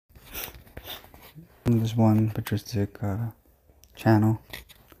There's one patristic channel.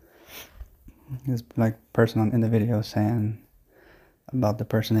 This like person in the video saying about the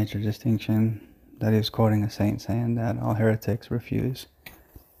person-nature distinction, that he was quoting a saint saying that all heretics refuse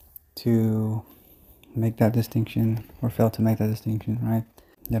to make that distinction or fail to make that distinction, right?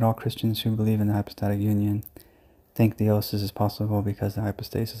 That all Christians who believe in the hypostatic union think theosis is possible because the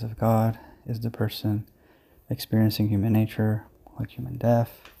hypostasis of God is the person experiencing human nature, like human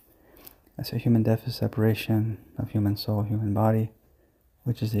death. I say human death is separation of human soul, human body,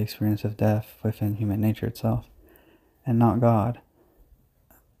 which is the experience of death within human nature itself, and not God.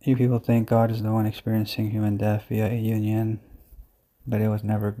 You people think God is the one experiencing human death via a union, but it was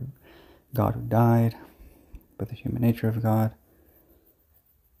never God who died, but the human nature of God.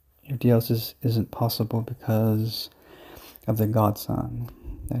 Your theosis isn't possible because of the God Son,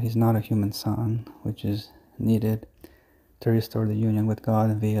 that he's not a human son, which is needed to restore the union with God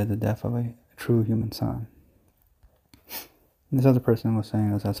via the death of a true human son. And this other person was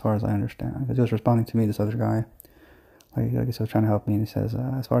saying this, as far as I understand, because he was responding to me, this other guy, I guess he was trying to help me, and he says,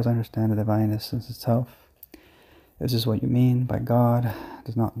 as far as I understand, the divine essence itself, is this what you mean by God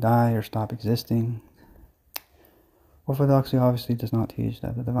does not die or stop existing? Orthodoxy obviously does not teach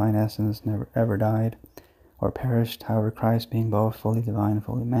that the divine essence never ever died or perished. However, Christ, being both fully divine and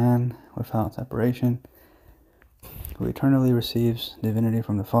fully man, without separation, who eternally receives divinity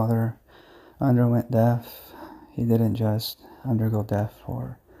from the Father, underwent death. He didn't just undergo death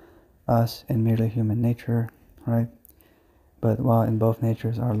for us in merely human nature, right? But while in both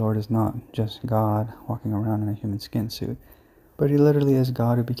natures, our Lord is not just God walking around in a human skin suit, but he literally is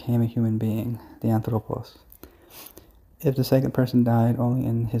God who became a human being, the Anthropos. If the second person died only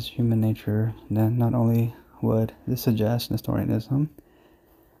in his human nature, then not only would this suggest Nestorianism,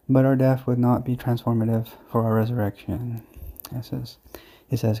 but our death would not be transformative for our resurrection.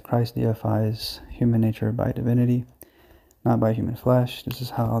 He says Christ deifies human nature by divinity, not by human flesh. This is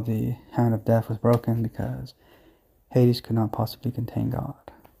how the hand of death was broken, because Hades could not possibly contain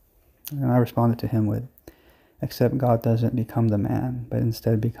God. And I responded to him with, except God doesn't become the man, but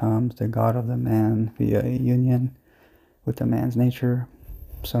instead becomes the God of the man via a union with the man's nature.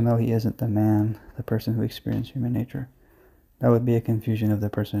 So no, he isn't the man, the person who experienced human nature. That would be a confusion of the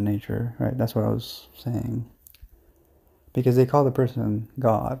person and nature, right? That's what I was saying. Because they call the person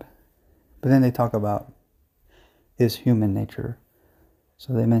God, but then they talk about his human nature.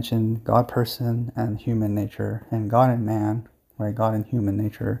 So they mention God person and human nature, and God and man, right? God and human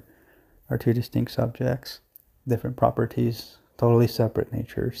nature are two distinct subjects, different properties, totally separate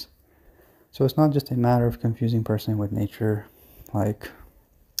natures. So it's not just a matter of confusing person with nature, like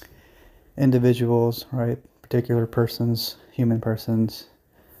individuals, right? Particular persons, human persons,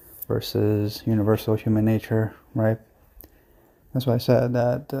 versus universal human nature, right? That's why I said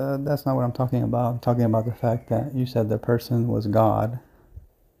that that's not what I'm talking about. I'm talking about the fact that you said the person was God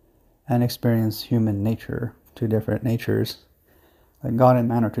and experienced human nature, two different natures. Like God and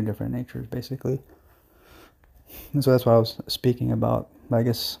man are two different natures, basically. And so that's what I was speaking about. But I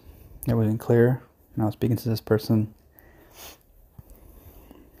guess it wasn't clear. And I was speaking to this person.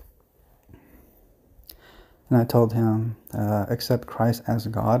 And I told him, except Christ as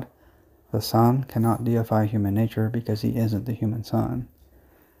God, the Son cannot deify human nature because he isn't the human Son.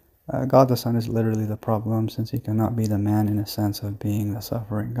 God the Son is literally the problem, since he cannot be the man in a sense of being the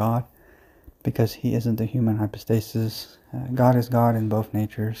suffering God, because he isn't the human hypostasis. God is God in both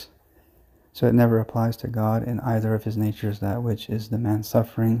natures. So it never applies to God in either of his natures, that which is the man's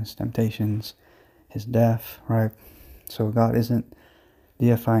sufferings, temptations, his death, right? So God isn't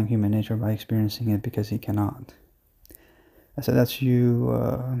deifying human nature by experiencing it because he cannot. I said, that's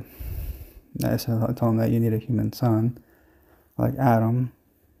you. I told him that you need a human son, like Adam,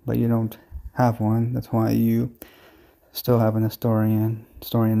 but you don't have one. That's why you still have an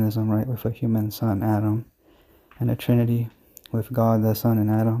Nestorianism, right, with a human son, Adam, and a Trinity with God, the Son, and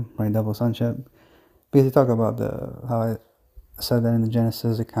Adam, right, double sonship. Because you talk about how I said that in the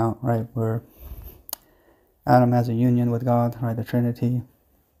Genesis account, right, where Adam has a union with God, right, the Trinity,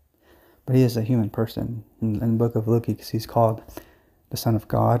 but he is a human person. In the book of Luke, he's called the Son of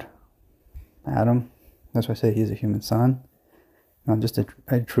God, Adam. That's why I say he's a human son, not just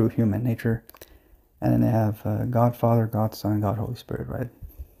a true human nature. And then they have God Father, God Son, God Holy Spirit, right?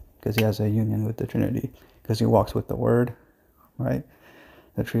 Because he has a union with the Trinity, because he walks with the Word, right?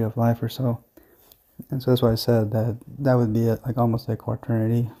 The tree of life or so. And so that's why I said that that would be like almost like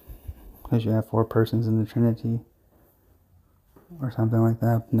quaternity, because you have 4 persons in the Trinity or something like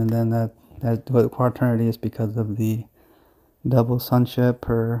that. And then that what quaternity is because of the double sonship,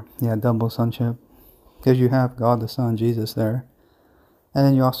 because you have God the Son, Jesus there, and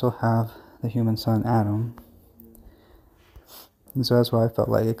then you also have the human son Adam. And so that's why I felt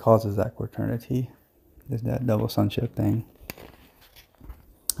like it causes that quaternity, is that double sonship thing,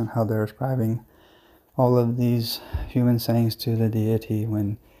 and how they're ascribing all of these human sayings to the deity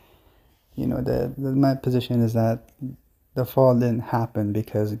when, my position is that the fall didn't happen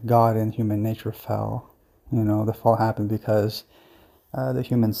because God and human nature fell. The fall happened because the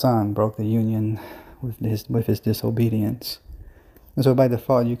human son broke the union with his disobedience. And so by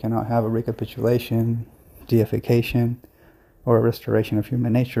default, you cannot have a recapitulation, deification, or a restoration of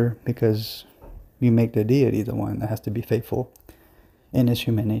human nature, because you make the deity the one that has to be faithful in his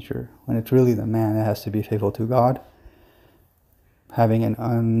human nature, when it's really the man that has to be faithful to God, having an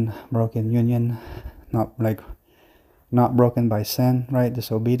unbroken union, not broken by sin, right?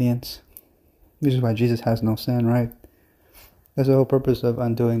 Disobedience. This is why Jesus has no sin, right? That's the whole purpose of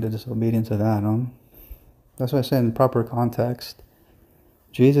undoing the disobedience of Adam. That's why I said, in proper context,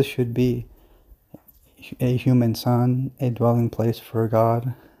 Jesus should be a human son, a dwelling place for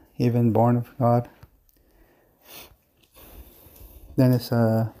God, even born of God. Then this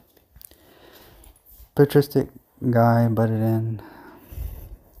patristic guy butted in.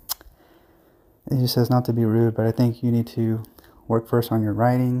 He says not to be rude, but I think you need to work first on your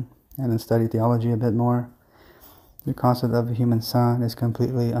writing and then study theology a bit more. The concept of a human son is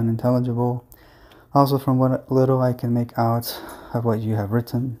completely unintelligible. Also, from what little I can make out of what you have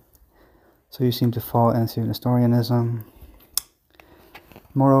written. So you seem to fall into Nestorianism.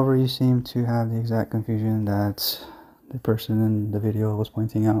 Moreover, you seem to have the exact confusion that the person in the video was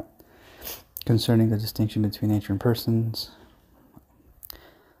pointing out concerning the distinction between nature and persons.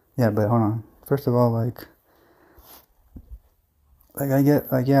 Yeah, but hold on. First of all, I'm kind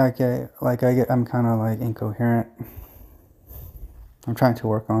of like incoherent. I'm trying to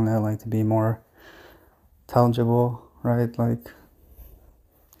work on that, to be more intelligible, right?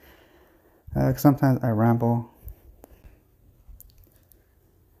 Sometimes I ramble.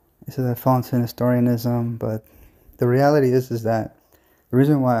 It says I fall into Nestorianism, but the reality is that the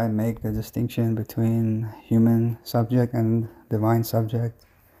reason why I make the distinction between human subject and divine subject,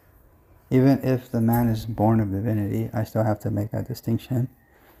 even if the man is born of divinity, I still have to make that distinction,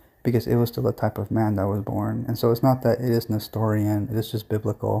 because it was still a type of man that was born. And so it's not that it is Nestorian, it is just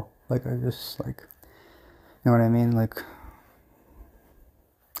biblical. You know what I mean?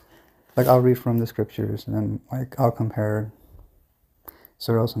 I'll read from the scriptures, and then I'll compare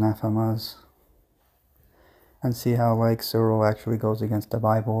Cyril's anathemas and see how Cyril actually goes against the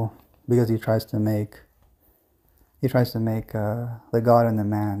Bible, because he tries to make the God and the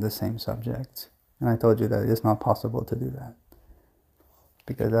man the same subject. And I told you that it's not possible to do that,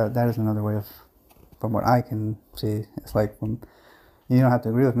 because that is another way of, from what I can see, it's you don't have to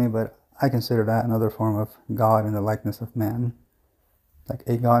agree with me, but I consider that another form of God in the likeness of man, like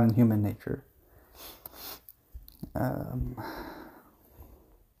a God in human nature.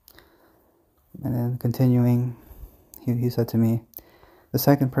 And then continuing, he said to me, the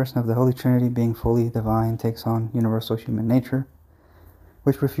second person of the Holy Trinity, being fully divine, takes on universal human nature,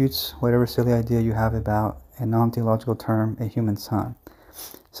 which refutes whatever silly idea you have about a non-theological term, a human son,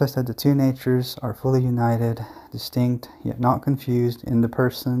 such that the two natures are fully united, distinct, yet not confused in the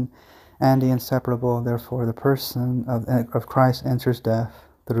person, and the inseparable. Therefore, the person of Christ enters death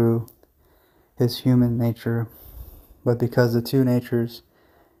through his human nature. But because the two natures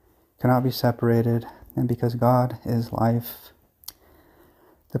cannot be separated, and because God is life,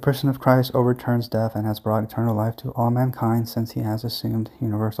 the person of Christ overturns death and has brought eternal life to all mankind, since he has assumed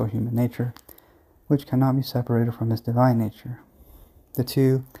universal human nature, which cannot be separated from his divine nature. The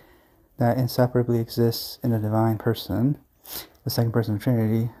two that inseparably exists in the divine person, the second person of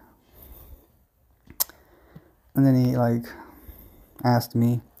Trinity. And then he asked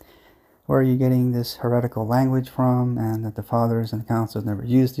me, where are you getting this heretical language from, and that the fathers and councils never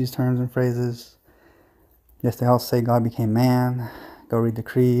used these terms and phrases? Yes, they all say God became man. Go read the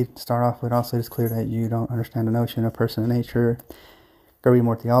creed. Start off with, also it's clear that you don't understand the notion of person and nature. Go read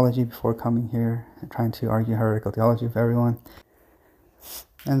more theology before coming here and trying to argue heretical theology with everyone.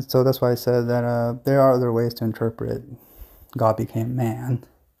 And so that's why I said that there are other ways to interpret God became man,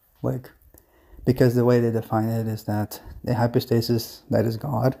 because the way they define it is that the hypostasis that is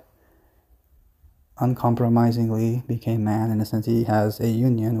God uncompromisingly became man, in the sense he has a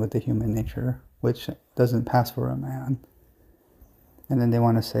union with the human nature, which doesn't pass for a man. And then they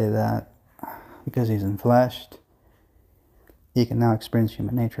want to say that because he's enfleshed, he can now experience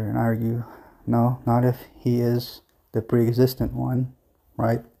human nature, and argue, no, not if he is the pre-existent one,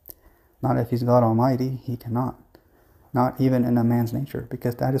 right? Not if he's God Almighty, he cannot. Not even in a man's nature,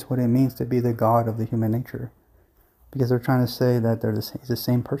 because that is what it means to be the God of the human nature. Because they're trying to say that he's the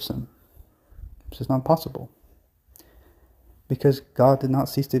same person. It's just not possible. Because God did not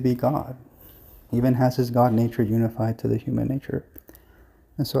cease to be God. He even has his God nature unified to the human nature.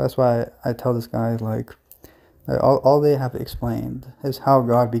 And so that's why I tell this guy, like all they have explained is how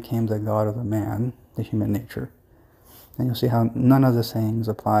God became the God of the man, the human nature. And you'll see how none of the sayings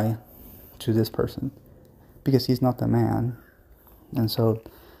apply to this person, because he's not the man. And so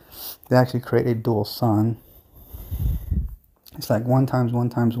they actually create a dual son. It's like 1 times 1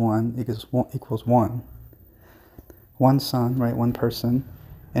 times 1 equals 1. One son, right? One person.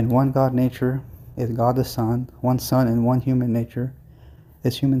 And one God nature is God the Son. One son and one human nature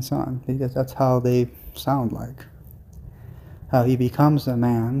is human son. Because that's how they sound like. How he becomes a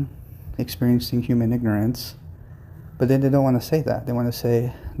man experiencing human ignorance. But then they don't want to say that. They want to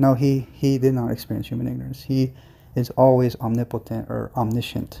say, no, he did not experience human ignorance. He is always omnipotent or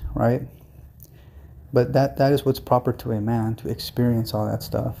omniscient, right? But that is what's proper to a man, to experience all that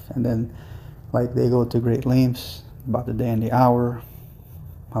stuff. And then, like, they go to great lengths about the day and the hour,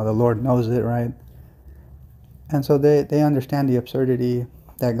 how the Lord knows it, right? And so they understand the absurdity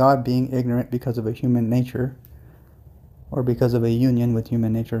that God being ignorant because of a human nature, or because of a union with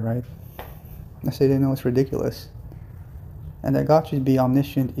human nature, right? I say they know it's ridiculous. And that God should be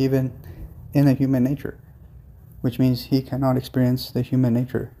omniscient even in a human nature, which means he cannot experience the human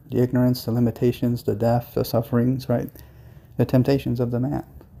nature, the ignorance, the limitations, the death, the sufferings, right? The temptations of the man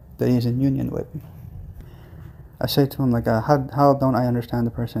that he is in union with. I say to him, like, how don't I understand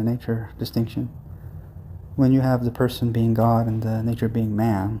the person and nature distinction? When you have the person being God and the nature being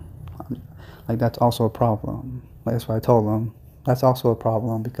man, like, that's also a problem. Like, that's why I told him, that's also a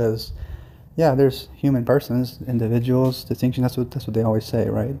problem, because, yeah, there's human persons, individuals, distinction, that's what they always say,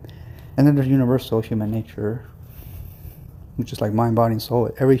 right? And then there's universal human nature, which is like mind, body, and soul.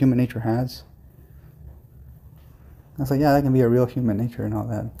 Every human nature has. I was like, yeah, that can be a real human nature and all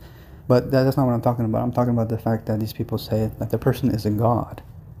that. But that's not what I'm talking about. I'm talking about the fact that these people say that the person is a God.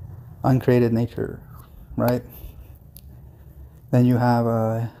 Uncreated nature, right? Then you have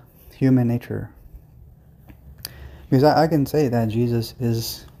a human nature. Because I can say that Jesus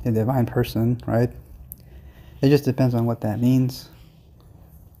is a divine person, right? It just depends on what that means.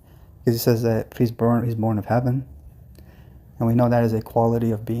 Because he says that he's born of heaven. And we know that is a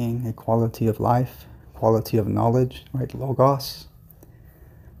quality of being, a quality of life, quality of knowledge, right? Logos.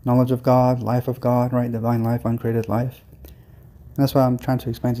 Knowledge of God, life of God, right? Divine life, uncreated life. And that's why I'm trying to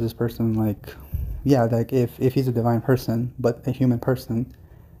explain to this person, like, yeah, like if he's a divine person, but a human person,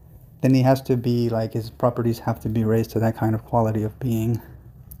 then he has to be, like, his properties have to be raised to that kind of quality of being.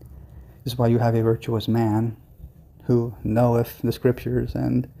 This is why you have a virtuous man who knoweth the scriptures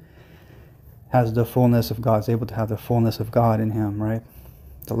and has the fullness of God, is able to have the fullness of God in him, right?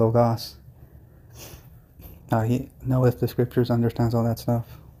 The Logos. He knoweth the scriptures, understands all that stuff.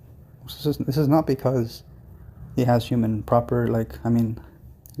 This is not because he has human proper,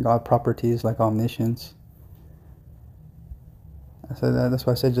 God properties like omniscience. That's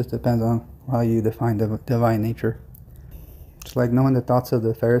why I said it just depends on how you define the divine nature. It's like knowing the thoughts of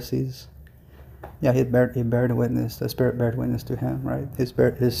the Pharisees. Yeah, he bared witness. The Spirit bared witness to him, right? His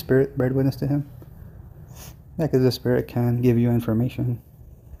spirit bared witness to him. Yeah, because the Spirit can give you information.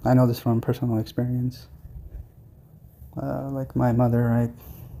 I know this from personal experience. Like my mother, right?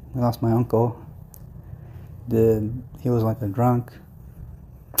 I lost my uncle. He was like a drunk.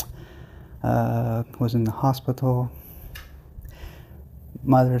 Was in the hospital.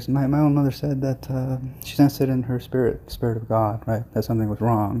 My own mother said that she sensed it in her spirit of God, right? That something was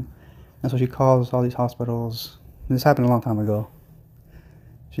wrong. And so she calls all these hospitals. This happened a long time ago.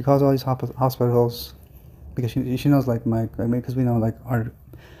 She calls all these hospitals because she knows, because we know, like, our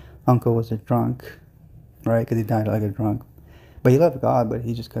uncle was a drunk, right? Because he died like a drunk. But he loved God, but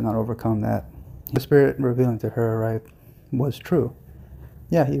he just could not overcome that. The Spirit revealing to her, right, was true.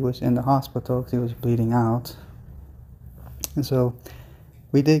 Yeah, he was in the hospital because he was bleeding out. And so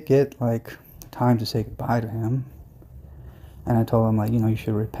we did get, like, time to say goodbye to him. And I told him, like, you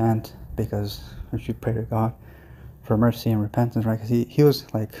should repent, because you should pray to God for mercy and repentance, right? Because he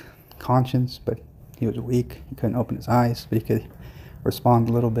was, like, conscious, but he was weak. He couldn't open his eyes, but he could respond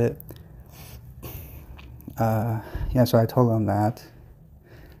a little bit. Yeah, so I told him that.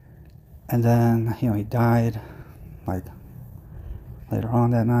 And then, he died, like, later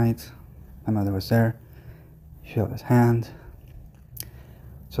on that night. My mother was there. She held his hand.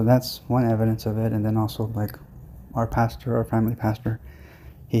 So that's one evidence of it. And then also, like, our family pastor,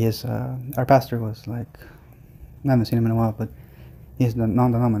 our pastor was, like, I haven't seen him in a while, but he's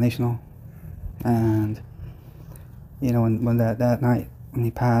non-denominational. And, when that night, when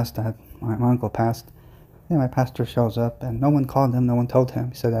he passed, my uncle passed, my pastor shows up, and no one called him, no one told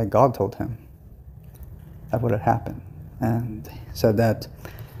him. He said that God told him. that would have happened. And said that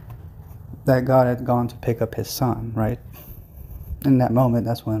God had gone to pick up his son, right? In that moment,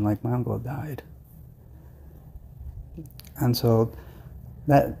 that's when like my uncle died. And so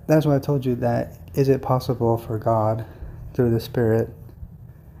that's why I told you that, is it possible for God through the Spirit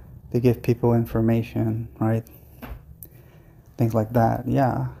to give people information, right? Things like that,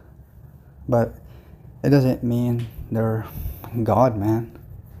 yeah. But it doesn't mean they're God, man.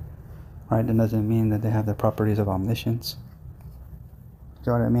 Right? It doesn't mean that they have the properties of omniscience.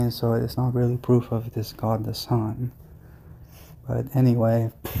 You know what I mean? So it's not really proof of this God the Son. But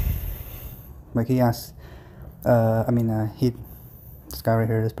anyway, like he asked, this guy right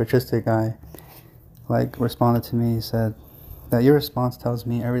here, this patristic guy, like responded to me. He said that your response tells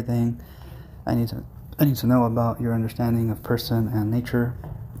me everything I need to know about your understanding of person and nature.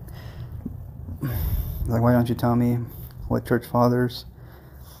 Like, why don't you tell me what church fathers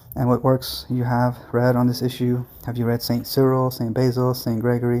and what works you have read on this issue? Have you read St. Cyril, St. Basil, St.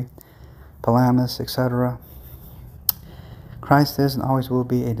 Gregory, Palamas, etc.? Christ is and always will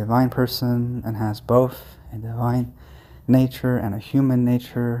be a divine person and has both a divine nature and a human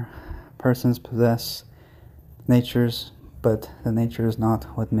nature. Persons possess natures, but the nature is not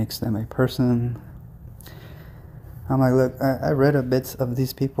what makes them a person. I'm like, look, I read a bit of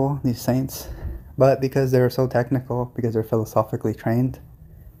these people, these saints, but because they're so technical, because they're philosophically trained,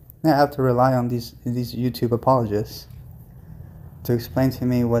 I have to rely on these YouTube apologists to explain to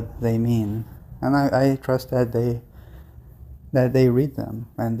me what they mean. And I trust that they read them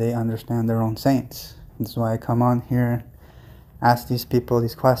and they understand their own saints. That's why I come on here, ask these people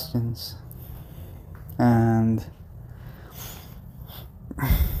these questions. And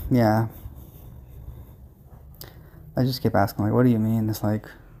yeah, I just keep asking, like, what do you mean? It's like,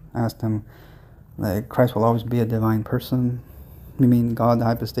 I asked them, like, Christ will always be a divine person. You mean God, the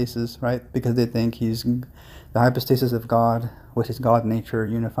hypostasis, right? Because they think he's the hypostasis of God with his God nature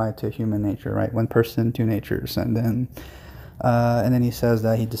unified to human nature, right? One person, two natures. And then he says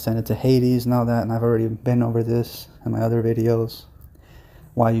that he descended to Hades and all that. And I've already been over this in my other videos.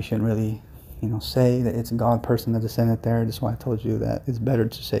 Why you shouldn't really, say that it's a God person that descended there. That's why I told you that it's better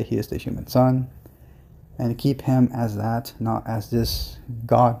to say he is the human son. And keep him as that, not as this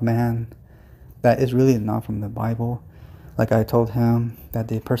God man that is really not from the Bible. Like I told him that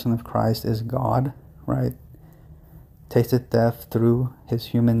the person of Christ is God, right? Tasted death through his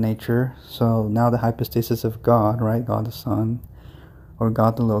human nature. So now the hypostasis of God, right? God the Son, or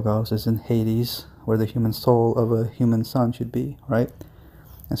God the Logos, is in Hades, where the human soul of a human son should be, right?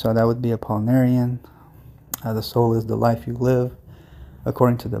 And so that would be Apollinarian. The soul is the life you live,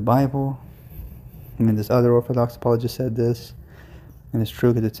 according to the Bible. I mean, this other Orthodox apologist said this, and it's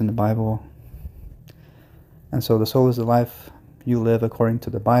true because it's in the Bible. And so the soul is the life you live according to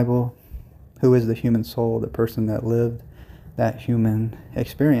the Bible. Who is the human soul? The person that lived that human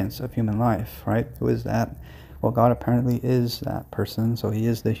experience of human life, right? Who is that? Well, God apparently is that person, so he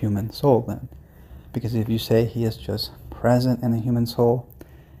is the human soul then. Because if you say he is just present in the human soul,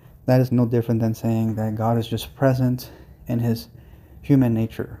 that is no different than saying that God is just present in his human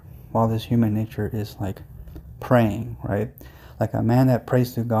nature, while this human nature is like praying, right? Like a man that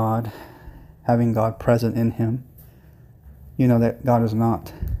prays to God, having God present in him, you know that God is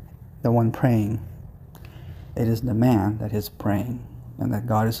not the one praying. It is the man that is praying, and that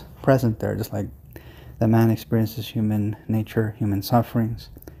God is present there, just like the man experiences human nature, human sufferings,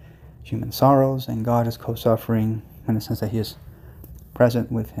 human sorrows, and God is co-suffering in the sense that he is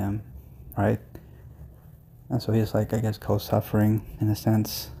present with him, right? And so he is like, I guess, co-suffering in a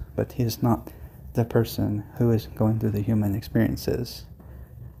sense, but he is not the person who is going through the human experiences,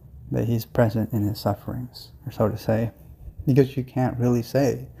 but he's present in his sufferings, or so to say. Because you can't really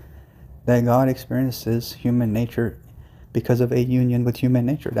say that God experiences human nature because of a union with human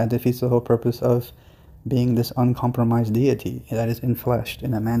nature. That defeats the whole purpose of being this uncompromised deity that is infleshed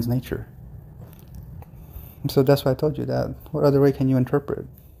in a man's nature. So that's why I told you that. What other way can you interpret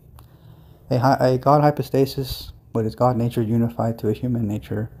a God hypostasis with his God nature unified to a human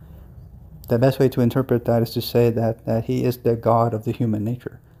nature? The best way to interpret that is to say that he is the God of the human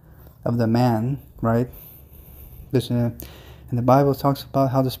nature, of the man, right? This in the Bible talks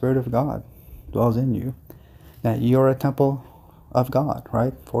about how the Spirit of God dwells in you, that you're a temple of God,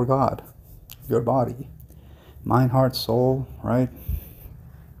 right? For God, your body, mind, heart, soul, right?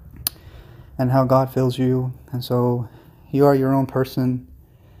 And how God fills you. And so you are your own person.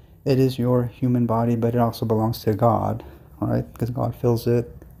 It is your human body, but it also belongs to God, right? Because God fills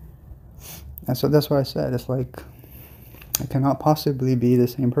it. And so that's what I said. It's like, it cannot possibly be the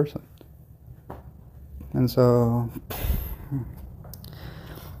same person. And so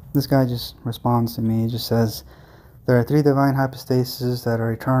This guy just responds to me. He just says, there are three divine hypostases that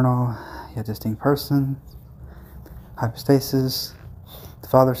are eternal, yet distinct persons. Hypostasis, the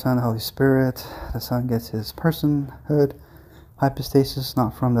Father, Son, the Holy Spirit. The Son gets his personhood. Hypostasis,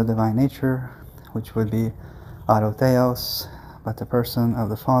 not from the divine nature, which would be autotheos, but the person of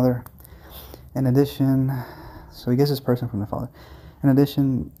the Father. In addition, so he gets his person from the Father. In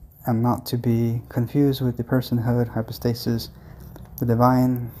addition, and not to be confused with the personhood, hypostasis, the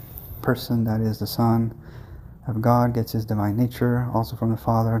divine person, that is the Son of God, gets his divine nature, also from the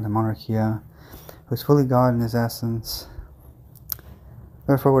Father, the monarchia, who is fully God in his essence.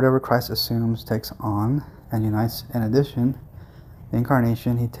 Therefore, whatever Christ assumes takes on and unites. In addition, the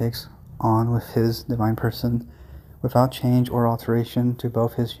incarnation he takes on with his divine person without change or alteration to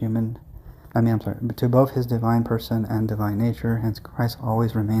both his to both his divine person and divine nature. Hence, Christ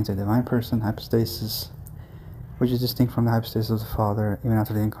always remains a divine person, hypostasis, which is distinct from the hypostasis of the Father even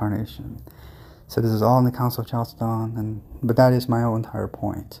after the incarnation. So this is all in the Council of Chalcedon, but that is my whole entire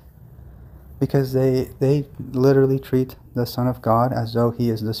point. Because they literally treat the Son of God as though he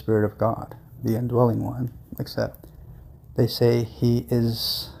is the Spirit of God, the indwelling one, except they say he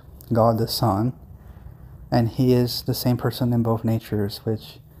is God the Son, and he is the same person in both natures,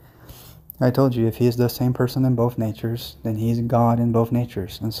 which I told you, if he is the same person in both natures, then he's God in both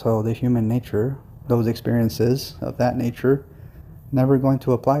natures. And so the human nature, those experiences of that nature, never going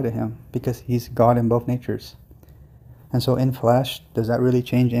to apply to him because he's God in both natures. And so in flesh, does that really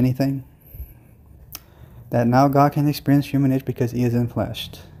change anything? That now God can experience human nature because he is in flesh.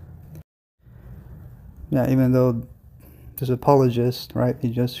 Yeah, even though this apologist, right, he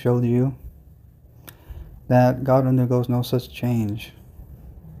just showed you that God undergoes no such change.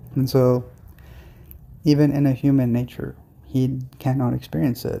 And so, even in a human nature, he cannot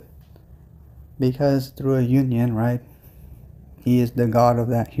experience it. Because through a union, right, he is the God of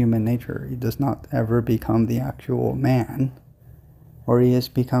that human nature. He does not ever become the actual man. Or he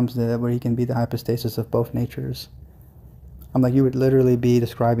becomes where he can be the hypostasis of both natures. I'm like, you would literally be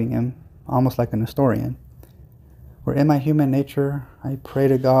describing him almost like an historian. Where in my human nature, I pray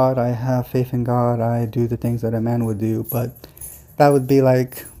to God, I have faith in God, I do the things that a man would do, but that would be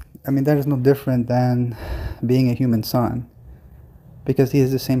like, that is no different than being a human son. Because he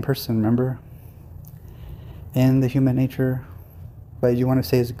is the same person, remember? In the human nature. But you want to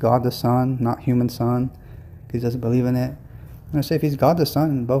say it's God the Son, not human son, because he doesn't believe in it. I'm going to say if he's God the Son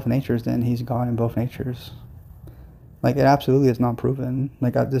in both natures, then he's God in both natures. Like, it absolutely is not proven.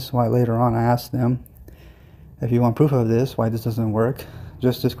 Like, this is why later on I asked them, if you want proof of this, why this doesn't work,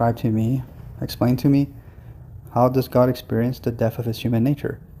 just describe to me, explain to me, how does God experience the death of his human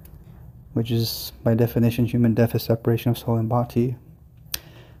nature? Which is, by definition, human death is separation of soul and body.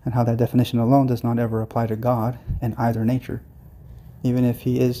 And how that definition alone does not ever apply to God in either nature. Even if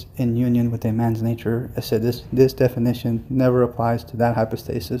he is in union with a man's nature, I said this definition never applies to that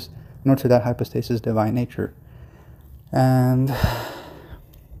hypostasis, nor to that hypostasis' divine nature. And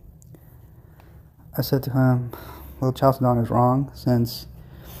I said to him, well, Chalcedon is wrong, since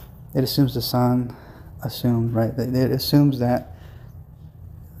it assumes the Son assumed, right? It assumes that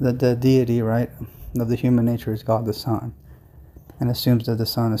the deity, right, of the human nature is God the Son. And assumes that the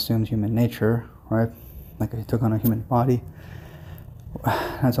Son assumes human nature, right? Like he took on a human body.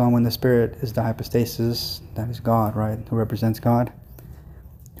 And so on, when the Spirit is the hypostasis, that is God, right? Who represents God,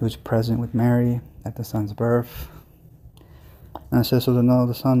 who is present with Mary at the Son's birth. And I said, so no,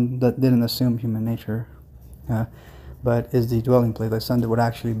 the Son that didn't assume human nature, but is the dwelling place. The Son that would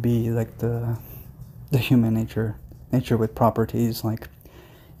actually be like the human nature with properties. Like,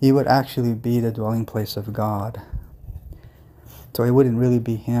 he would actually be the dwelling place of God. So it wouldn't really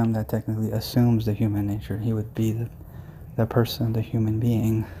be him that technically assumes the human nature. He would be the person, the human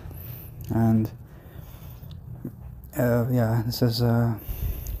being. And this is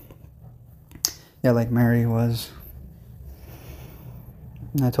like Mary was.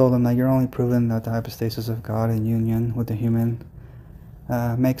 And I told him that you're only proving that the hypostasis of God in union with the human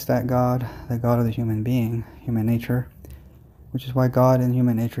makes that God the God of the human being, human nature, which is why God in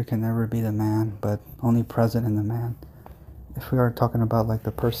human nature can never be the man, but only present in the man. If we are talking about like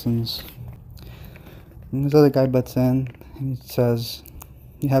the persons, and this other guy butts in and he says,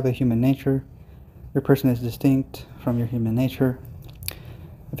 you have a human nature, your person is distinct from your human nature.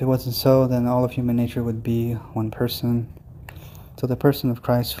 If it wasn't so, then all of human nature would be one person. So the person of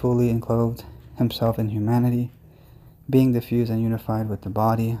Christ fully enclosed himself in humanity, being diffused and unified with the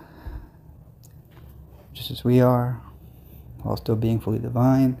body, just as we are, while still being fully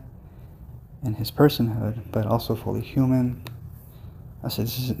divine in his personhood, but also fully human. I said,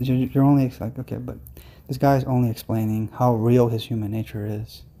 you're only like, okay, but this guy's only explaining how real his human nature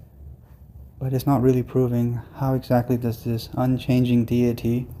is. but it's not really proving how exactly does this unchanging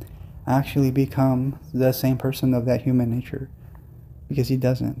deity actually become the same person of that human nature, because he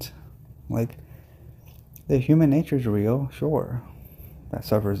doesn't. Like, the human nature is real, sure, that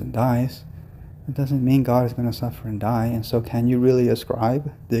suffers and dies. It doesn't mean God is going to suffer and die. And so can you really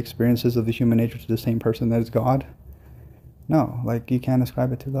ascribe the experiences of the human nature to the same person that is God? No, like, you can't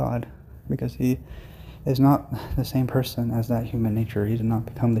ascribe it to God, because he is not the same person as that human nature. He did not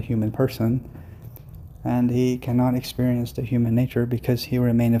become the human person, and he cannot experience the human nature because he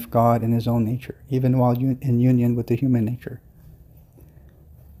remaineth God in his own nature, even while in union with the human nature.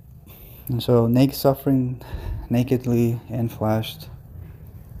 And so suffering nakedly enfleshed,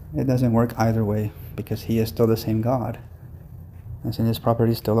 it doesn't work either way, because he is still the same God. And so his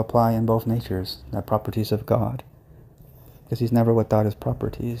properties still apply in both natures, the properties of God, because he's never without his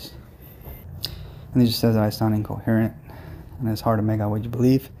properties. And he just says that I sound incoherent, and it's hard to make out what you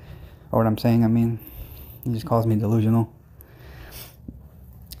believe, or what I'm saying, I mean. He just calls me delusional.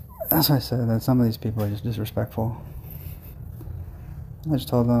 That's why I said that some of these people are just disrespectful. I just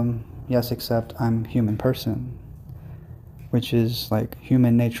told them, yes, except I'm a human person, which is like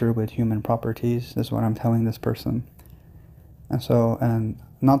human nature with human properties, is what I'm telling this person. And so, and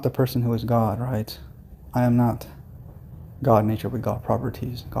not the person who is God, right? I am not God nature with God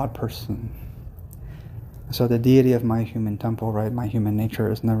properties, God person. So the deity of my human temple, right, my human nature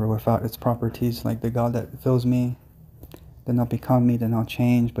is never without its properties, like the God that fills me, did not become me, did not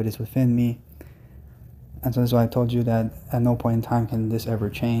change, but is within me. And so that's why I told you that at no point in time can this ever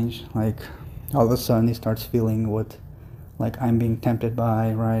change. Like, all of a sudden he starts feeling what, like, I'm being tempted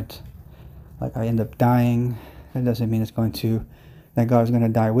by, right? Like, I end up dying. It doesn't mean it's going to, that God's going to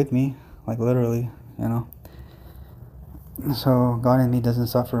die with me, like literally, you know? So God in me doesn't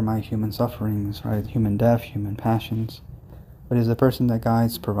suffer my human sufferings, right? Human death, human passions, but is the person that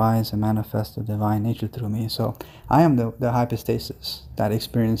guides, provides, and manifests the divine nature through me. So I am the hypostasis that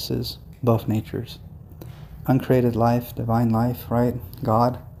experiences both natures. Uncreated life, divine life, right?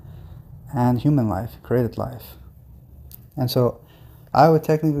 God, and human life, created life. And so I would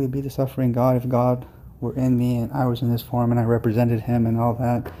technically be the suffering God if God were in me and I was in his form and I represented him and all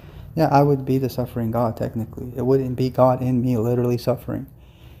that. Yeah, I would be the suffering God, technically. It wouldn't be God in me literally suffering.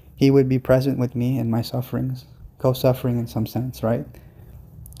 He would be present with me in my sufferings, co-suffering in some sense, right?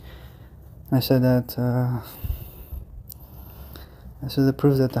 I said that, it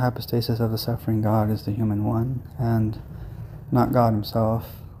proves that the hypostasis of the suffering God is the human one, and not God himself.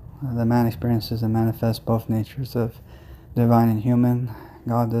 The man experiences and manifests both natures of divine and human.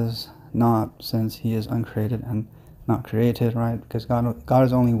 God does not, since he is uncreated and not created, right? Because God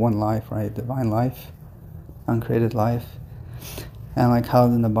is only one life, right? Divine life, uncreated life. And like how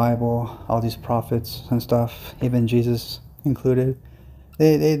in the Bible, all these prophets and stuff, even Jesus included,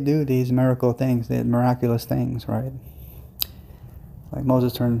 they do these miracle things, they miraculous things, right? Like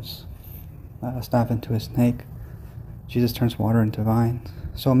Moses turns a staff into a snake. Jesus turns water into wine.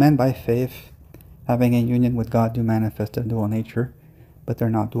 So men by faith, having a union with God, do manifest a dual nature, but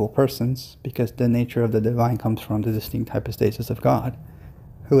they're not dual persons, because the nature of the divine comes from the distinct hypostasis of God,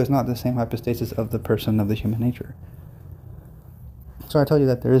 who is not the same hypostasis of the person of the human nature. So I told you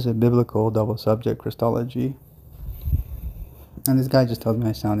that there is a biblical double subject Christology, and this guy just tells me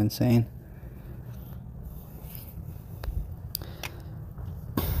I sound insane.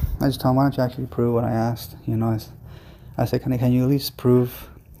 I just told him, why don't you actually prove what I asked? You know, I said, can you at least prove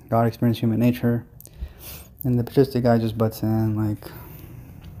God experienced human nature? And the patristic guy just butts in, like,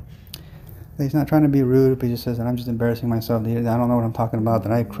 he's not trying to be rude, but he just says that I'm just embarrassing myself. I don't know what I'm talking about,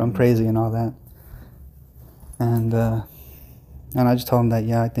 that I'm crazy and all that. And I just told him that,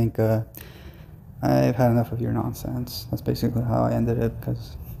 yeah, I think I've had enough of your nonsense. That's basically how I ended it,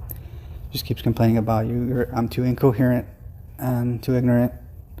 because he just keeps complaining about I'm too incoherent and too ignorant.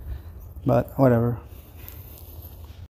 But whatever.